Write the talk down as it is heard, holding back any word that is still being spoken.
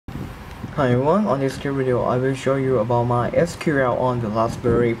Hi everyone, on this video I will show you about MySQL on the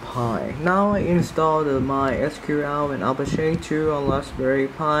Raspberry Pi. Now I installed the MySQL and Apache 2 on Raspberry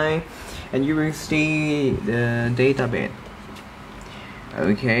Pi, and you will see the database.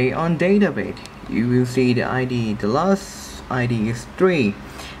 Okay, on database you will see the ID. The last ID is 3,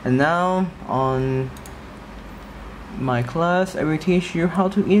 and now on my class I will teach you how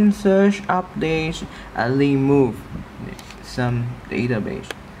to insert, update and remove some database.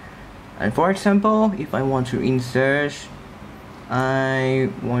 And for example, if I want to insert, I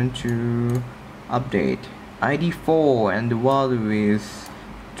want to update ID 4 and the value is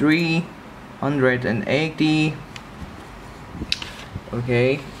 380.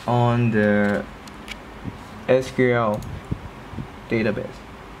 Okay, on the SQL database.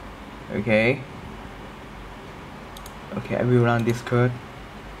 Okay, I will run this code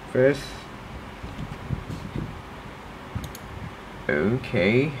first.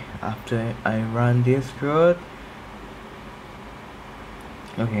 Okay, after I run this code,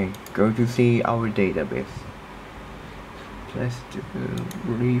 okay, go to see our database. Let's do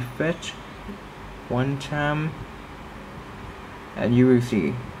refetch one time, and you will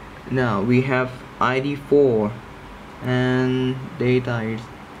see now we have ID 4 and data is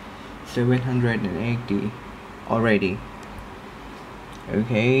 780 already.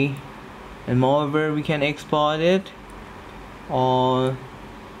 Okay, and moreover we can export it or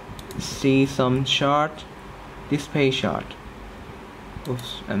see some chart, display chart.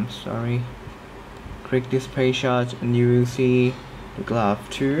 Oops, I'm sorry. Click display chart and you will see the graph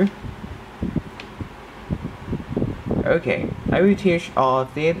too. Okay, I will teach all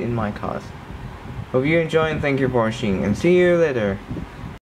of this in my class. Hope you enjoy and thank you for watching, and see you later.